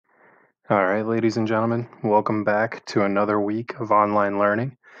All right, ladies and gentlemen, welcome back to another week of online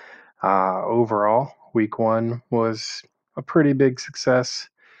learning. Overall, week one was a pretty big success.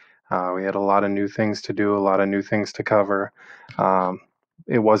 We had a lot of new things to do, a lot of new things to cover. Um,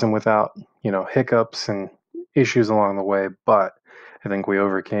 it wasn't without, hiccups and issues along the way, but I think we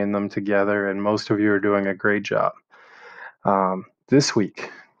overcame them together, and most of you are doing a great job. This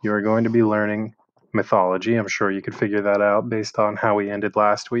week, you are going to be learning mythology. I'm sure you could figure that out based on how we ended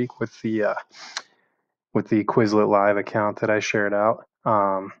last week with the Quizlet Live account that I shared out.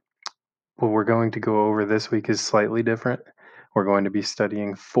 What we're going to go over this week is slightly different. We're going to be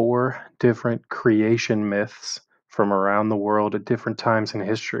studying 4 different creation myths from around the world at different times in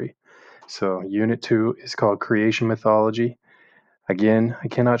history. So, Unit 2 is called Creation Mythology. Again, I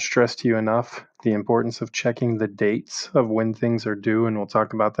cannot stress to you enough the importance of checking the dates of when things are due, and we'll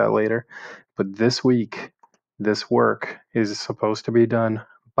talk about that later. But this week, this work is supposed to be done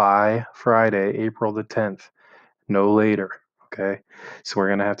by Friday, April the 10th, no later. Okay, so we're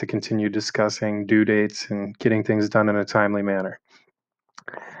going to have to continue discussing due dates and getting things done in a timely manner.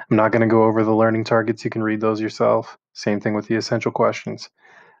 I'm not going to go over the learning targets. You can read those yourself. Same thing with the essential questions.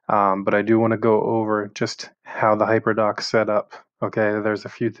 But I do want to go over just how the HyperDoc's set up. Okay, there's a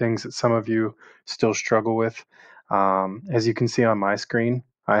few things that some of you still struggle with. As you can see on my screen,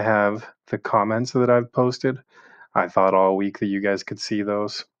 I have the comments that I've posted. I thought all week that you guys could see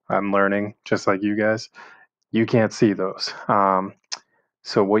those. I'm learning just like you guys. You can't see those.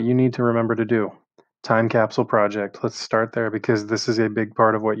 So what you need to remember to do, time capsule project, let's start there because this is a big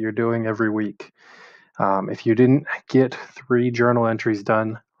part of what you're doing every week. If you didn't get 3 journal entries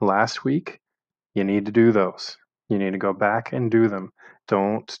done last week, you need to do those. You need to go back and do them.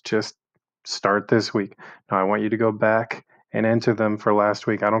 Don't just start this week. No, I want you to go back and enter them for last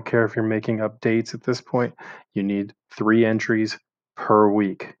week. I don't care if you're making up dates at this point. You need 3 entries per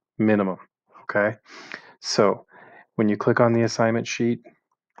week, minimum. Okay? So when you click on the assignment sheet,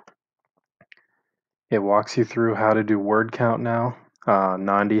 it walks you through how to do word count now.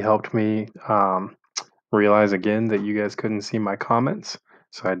 Nandi helped me realize again that you guys couldn't see my comments,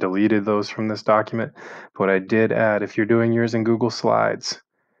 so I deleted those from this document. But I did add, if you're doing yours in Google Slides,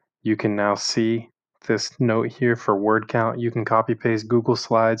 you can now see this note here for word count. You can copy paste Google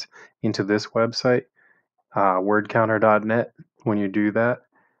Slides into this website, wordcounter.net. When you do that,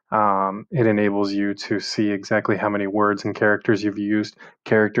 it enables you to see exactly how many words and characters you've used.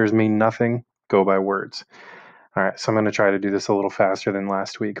 Characters mean nothing, go by words. All right, so I'm going to try to do this a little faster than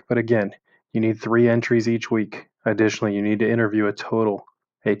last week. But again, you need 3 entries each week. Additionally, you need to interview a total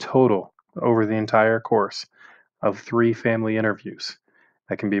over the entire course of 3 family interviews.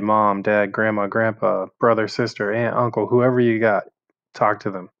 That can be mom, dad, grandma, grandpa, brother, sister, aunt, uncle, whoever you got. Talk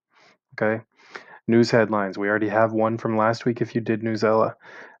to them. Okay? News headlines. We already have one from last week if you did Newsella.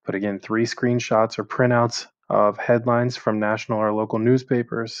 But again, 3 screenshots or printouts of headlines from national or local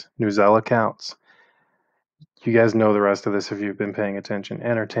newspapers. Newsella counts. You guys know the rest of this if you've been paying attention.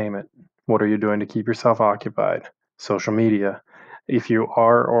 Entertainment. What are you doing to keep yourself occupied? Social media. If you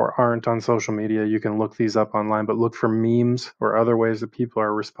are or aren't on social media, you can look these up online, but look for memes or other ways that people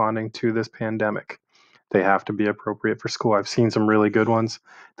are responding to this pandemic. They have to be appropriate for school. I've seen some really good ones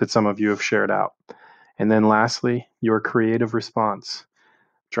that some of you have shared out. And then lastly, your creative response.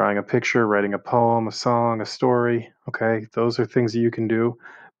 Drawing a picture, writing a poem, a song, a story. Okay, those are things that you can do,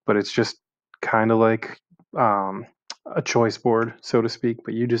 but it's just kind of like a choice board, so to speak.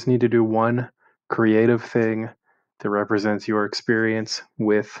 But you just need to do one creative thing that represents your experience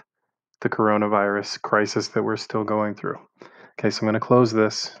with the coronavirus crisis that we're still going through. Okay, so I'm going to close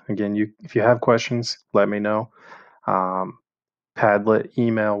this. Again, if you have questions, let me know. Padlet,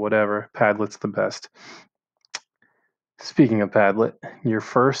 email, whatever. Padlet's the best. Speaking of Padlet, your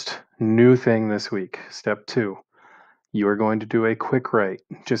first new thing this week, step 2, you are going to do a quick write.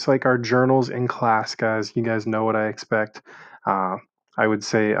 Just like our journals in class, guys, you guys know what I expect. I would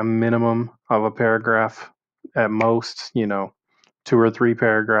say a minimum of a paragraph at most, 2 or 3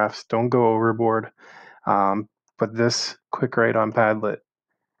 paragraphs. Don't go overboard. But this quick write on Padlet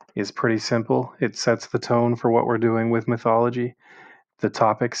is pretty simple. It sets the tone for what we're doing with mythology. The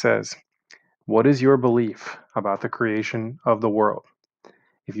topic says, what is your belief about the creation of the world?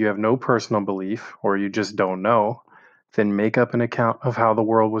 If you have no personal belief or you just don't know, then make up an account of how the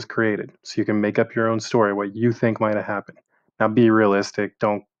world was created. So you can make up your own story, what you think might have happened. Now be realistic,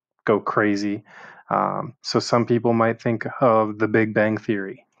 don't go crazy. So some people might think of the Big Bang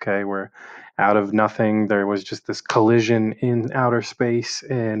Theory, okay, where out of nothing there was just this collision in outer space,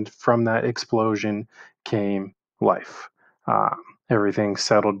 and from that explosion came life. Everything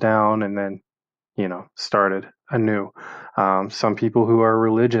settled down and then started anew. Some people who are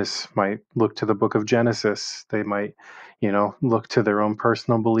religious might look to the book of Genesis. They might, look to their own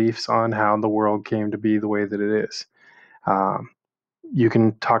personal beliefs on how the world came to be the way that it is. Um, you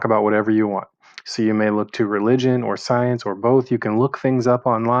can talk about whatever you want. So you may look to religion or science or both. You can look things up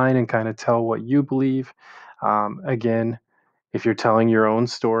online and kind of tell what you believe. Again, if you're telling your own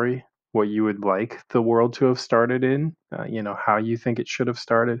story, what you would like the world to have started in, how you think it should have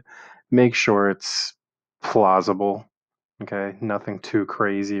started, make sure it's plausible. Okay, nothing too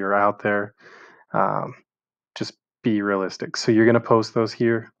crazy or out there. Um, just be realistic. So you're going to post those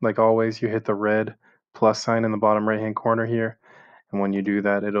here. Like always, you hit the red plus sign in the bottom right hand corner here. And when you do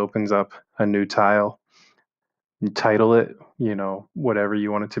that, it opens up a new tile. You title it, whatever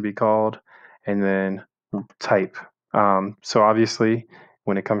you want it to be called, and then type. So obviously,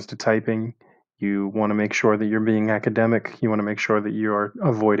 when it comes to typing, you want to make sure that you're being academic. You want to make sure that you are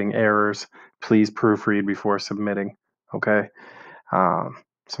avoiding errors. Please proofread before submitting. Okay. So I'm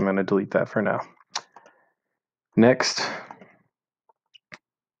going to delete that for now. Next,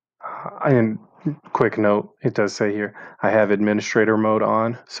 and quick note, it does say here, I have administrator mode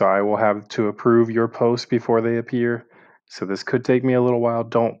on, so I will have to approve your posts before they appear. So this could take me a little while.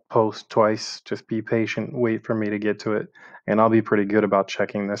 Don't post twice. Just be patient. Wait for me to get to it. And I'll be pretty good about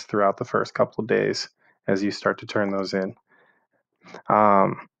checking this throughout the first couple of days as you start to turn those in.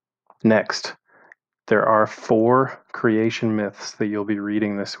 Next, there are 4 creation myths that you'll be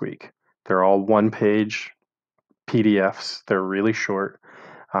reading this week. They're all one-page PDFs. They're really short.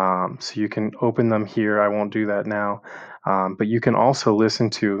 So you can open them here. I won't do that now. But you can also listen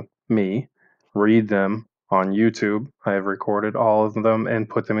to me read them on YouTube. I have recorded all of them and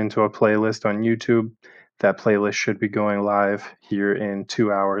put them into a playlist on YouTube. That playlist should be going live here in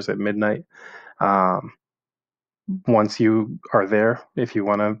 2 hours at midnight. Once you are there, if you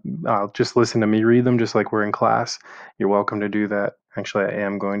want to just listen to me read them, just like we're in class, you're welcome to do that. Actually, I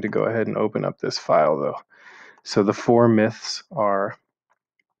am going to go ahead and open up this file though. So the 4 myths are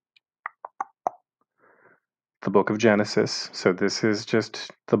the book of Genesis. So this is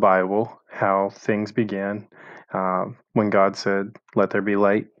just the Bible, how things began. When God said, "Let there be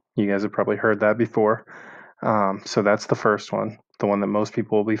light." You guys have probably heard that before. So that's the first one, the one that most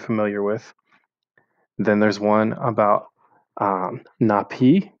people will be familiar with. Then there's one about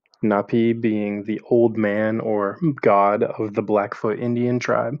Napi, Napi being the old man or god of the Blackfoot Indian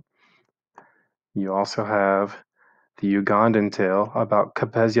tribe. You also have the Ugandan tale about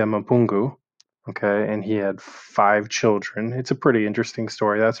Kapezia Mapungu. Okay, and he had 5 children. It's a pretty interesting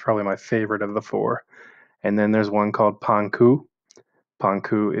story. That's probably my favorite of the 4. And then there's one called Panku.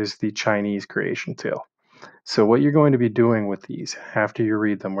 Panku is the Chinese creation tale. So what you're going to be doing with these after you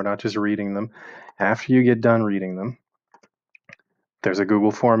read them, we're not just reading them. After you get done reading them, there's a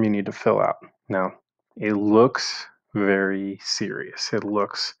Google form you need to fill out. Now, it looks very serious. It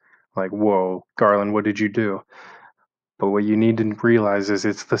looks like, whoa, Garland, what did you do? But what you need to realize is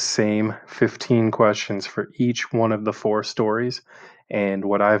it's the same 15 questions for each one of the 4 stories. And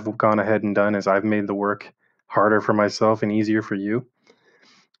what I've gone ahead and done is I've made the work harder for myself and easier for you.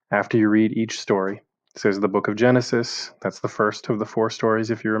 After you read each story, it says the book of Genesis. That's the first of the 4 stories,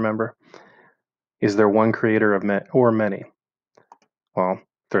 if you remember. Is there one creator of or many? Well,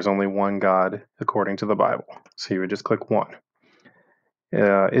 there's only one God according to the Bible. So you would just click 1.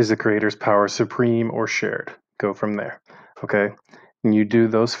 Is the creator's power supreme or shared? Go from there. Okay. And you do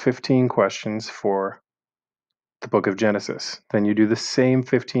those 15 questions for the book of Genesis. Then you do the same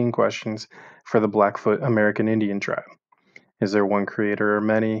 15 questions for the Blackfoot American Indian tribe. Is there one creator or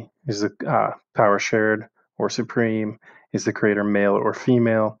many? Is the power shared or supreme? Is the creator male or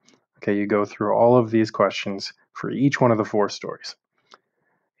female? Okay, you go through all of these questions for each one of the 4 stories.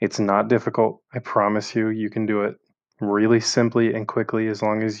 It's not difficult. I promise you, you can do it really simply and quickly as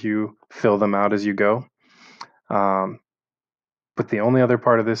long as you fill them out as you go. But the only other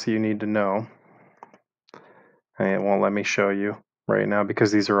part of this that you need to know, and it won't let me show you right now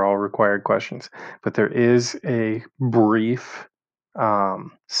because these are all required questions, but there is a brief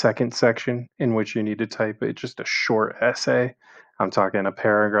second section in which you need to type it, just a short essay. I'm talking a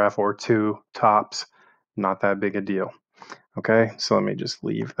paragraph or 2 tops, not that big a deal. Okay, so let me just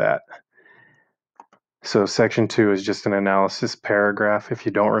leave that. So section 2 is just an analysis paragraph. If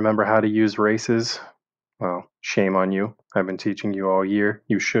you don't remember how to use races, well, shame on you. I've been teaching you all year.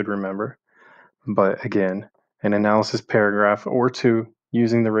 You should remember. But again, an analysis paragraph or 2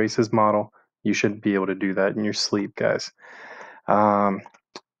 using the races model, you should be able to do that in your sleep, guys.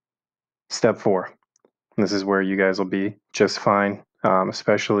 Step 4. This is where you guys will be just fine,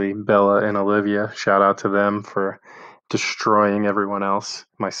 especially Bella and Olivia. Shout out to them for destroying everyone else,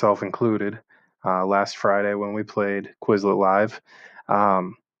 myself included. last Friday when we played Quizlet Live.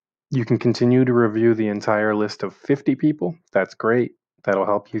 You can continue to review the entire list of 50 people. That's great. That'll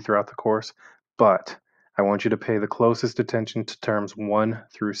help you throughout the course. But I want you to pay the closest attention to terms 1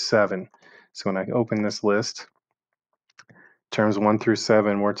 through 7. So when I open this list, terms 1 through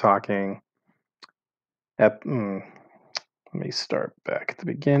 7, we're talking. Let me start back at the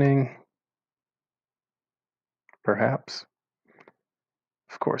beginning, perhaps.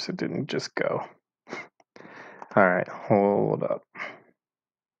 Of course, it didn't just go. All right, hold up.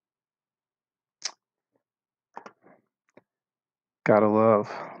 Gotta love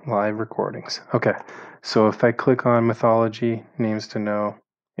live recordings. Okay, so if I click on mythology, names to know,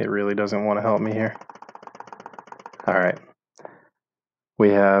 it really doesn't want to help me here. All right, we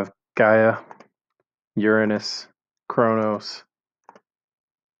have Gaia, Uranus, Kronos,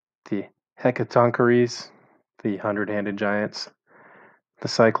 the Hecatoncheires, the 100-handed giants, the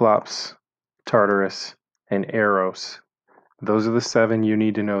Cyclops, Tartarus, and Eros. Those are the 7 you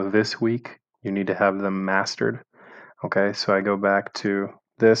need to know this week. You need to have them mastered. Okay, so I go back to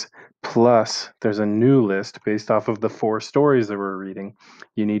this. Plus, there's a new list based off of the 4 stories that we're reading.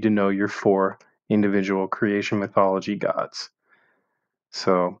 You need to know your 4 individual creation mythology gods.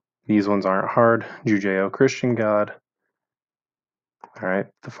 So these ones aren't hard. Judeo-Christian God. All right,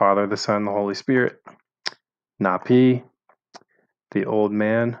 the Father, the Son, the Holy Spirit. Napi, the old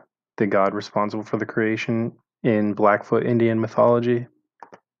man, the god responsible for the creation in Blackfoot Indian mythology.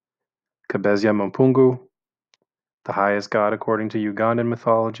 Kabezia Mpungu, the highest god according to Ugandan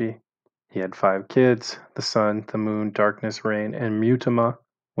mythology. He had 5 kids, the sun, the moon, darkness, rain, and Mutama,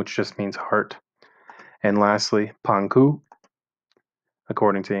 which just means heart. And lastly, Panku.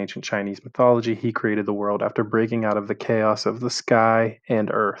 According to ancient Chinese mythology, he created the world after breaking out of the chaos of the sky and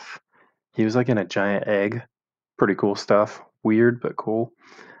earth. He was like in a giant egg. Pretty cool stuff. Weird, but cool.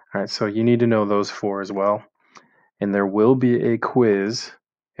 All right, so you need to know those 4 as well. And there will be a quiz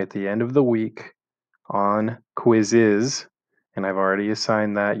at the end of the week on quizzes, and I've already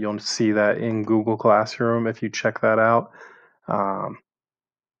assigned that. You'll see that in Google Classroom if you check that out. You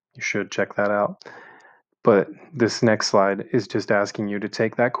should check that out. But this next slide is just asking you to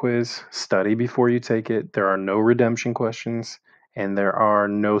take that quiz, study before you take it. There are no redemption questions, and there are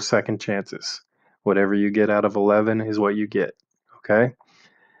no second chances. Whatever you get out of 11 is what you get, okay?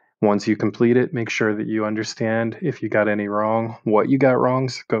 Once you complete it, make sure that you understand if you got any wrong, what you got wrong,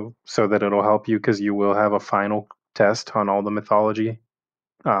 so that it'll help you, because you will have a final test on all the mythology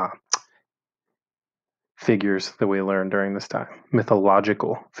figures that we learned during this time,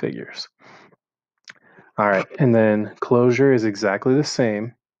 mythological figures. All right, and then closure is exactly the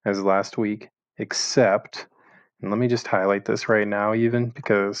same as last week, except, and let me just highlight this right now even,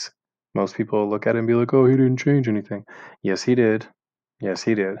 because most people look at it and be like, oh, he didn't change anything. Yes, he did. Yes,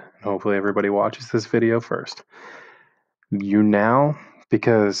 he did. And hopefully everybody watches this video first. You now,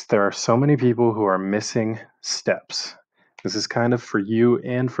 because there are so many people who are missing steps. This is kind of for you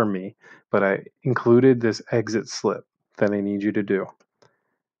and for me, but I included this exit slip that I need you to do.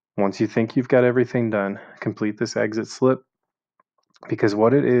 Once you think you've got everything done, complete this exit slip, because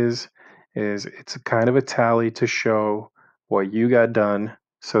what it is it's a kind of a tally to show what you got done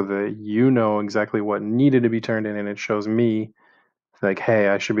so that you know exactly what needed to be turned in, and it shows me like, hey,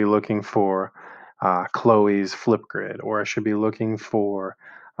 I should be looking for Chloe's Flipgrid, or I should be looking for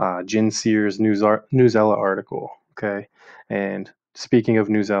Jin Sear's Newsella article, okay? And speaking of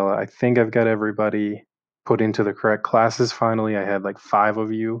Newsella, I think I've got everybody put into the correct classes finally. I had like 5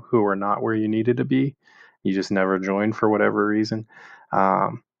 of you who were not where you needed to be. You just never joined for whatever reason.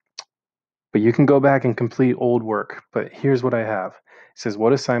 But you can go back and complete old work. But here's what I have. It says,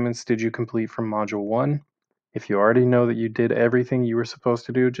 what assignments did you complete from Module 1? If you already know that you did everything you were supposed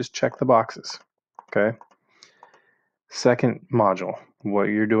to do, just check the boxes, okay? Second module, what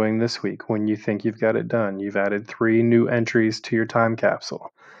you're doing this week when you think you've got it done. You've added 3 new entries to your time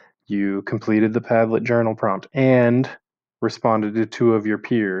capsule. You completed the Padlet journal prompt and responded to 2 of your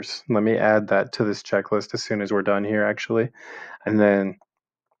peers. Let me add that to this checklist as soon as we're done here, actually. And then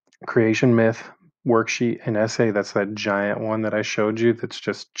creation myth worksheet and essay, that's that giant one that I showed you that's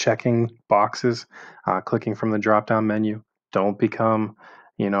just checking boxes, clicking from the drop down menu. Don't become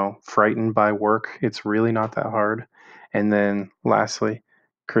frightened by work. It's really not that hard. And then lastly,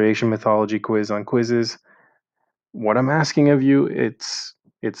 creation mythology quiz on quizzes. What I'm asking of you, it's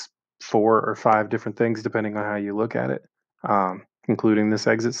 4 or 5 different things depending on how you look at it, including this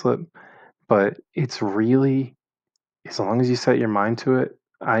exit slip. But it's really, as long as you set your mind to it,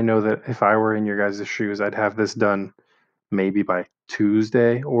 I know that if I were in your guys' shoes, I'd have this done maybe by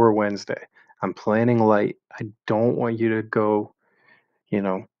Tuesday or Wednesday. I'm planning light. I don't want you to go,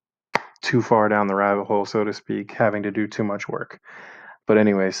 too far down the rabbit hole, so to speak, having to do too much work. But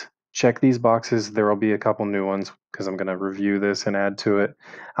anyways, check these boxes. There will be a couple new ones because I'm going to review this and add to it.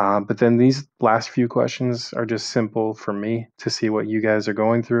 But then these last few questions are just simple for me to see what you guys are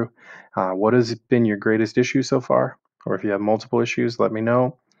going through. What has been your greatest issue so far? Or if you have multiple issues, let me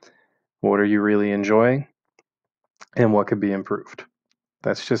know. What are you really enjoying? And what could be improved?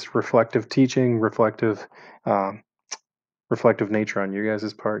 That's just reflective teaching, um, reflective nature on you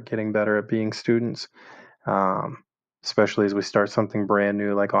guys' part, getting better at being students, um, especially as we start something brand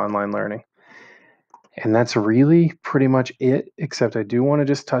new like online learning. And that's really pretty much it, except I do want to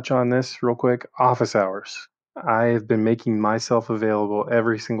just touch on this real quick. Office hours. I have been making myself available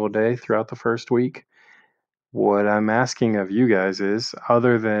every single day throughout the first week. What I'm asking of you guys is,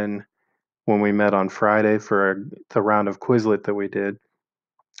 other than when we met on Friday for the round of Quizlet that we did,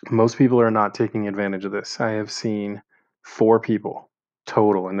 most people are not taking advantage of this. I have seen 4 people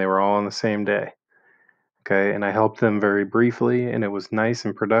total, and they were all on the same day. Okay, and I helped them very briefly, and it was nice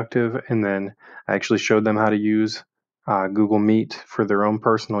and productive. And then I actually showed them how to use Google Meet for their own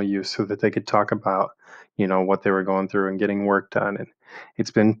personal use, so that they could talk about, what they were going through and getting work done. And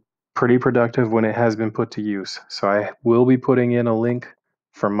it's been pretty productive when it has been put to use. So I will be putting in a link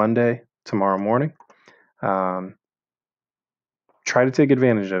for Monday tomorrow morning. Um, Try to take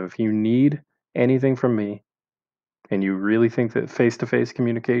advantage of it. If you need anything from me, and you really think that face-to-face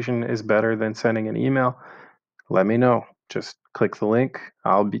communication is better than sending an email, let me know. Just click the link.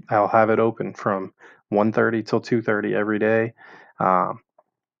 I'll have it open from 1:30 till 2:30 every day. Um,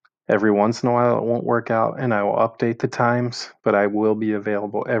 every once in a while it won't work out, and I will update the times, but I will be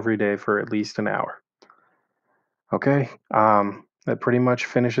available every day for at least an hour. Okay. That pretty much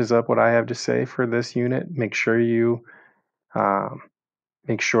finishes up what I have to say for this unit. Um,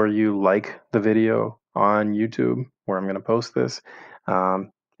 make sure you like the video on YouTube where I'm going to post this.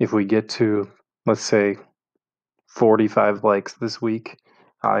 If we get to, let's say, 45 likes this week,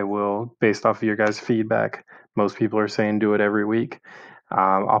 I will, based off of your guys' feedback, most people are saying do it every week.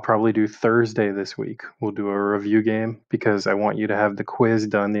 I'll probably do Thursday this week. We'll do a review game because I want you to have the quiz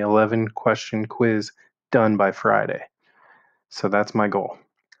done, the 11 question quiz done by Friday. So that's my goal.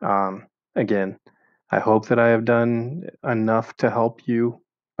 Again, I hope that I have done enough to help you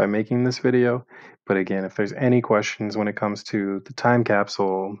by making this video. But again, if there's any questions when it comes to the time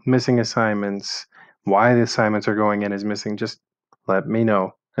capsule, missing assignments, why the assignments are going in as missing, just let me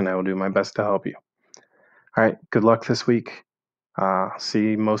know and I will do my best to help you. All right, good luck this week.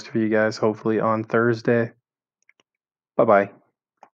 See most of you guys hopefully on Thursday. Bye-bye.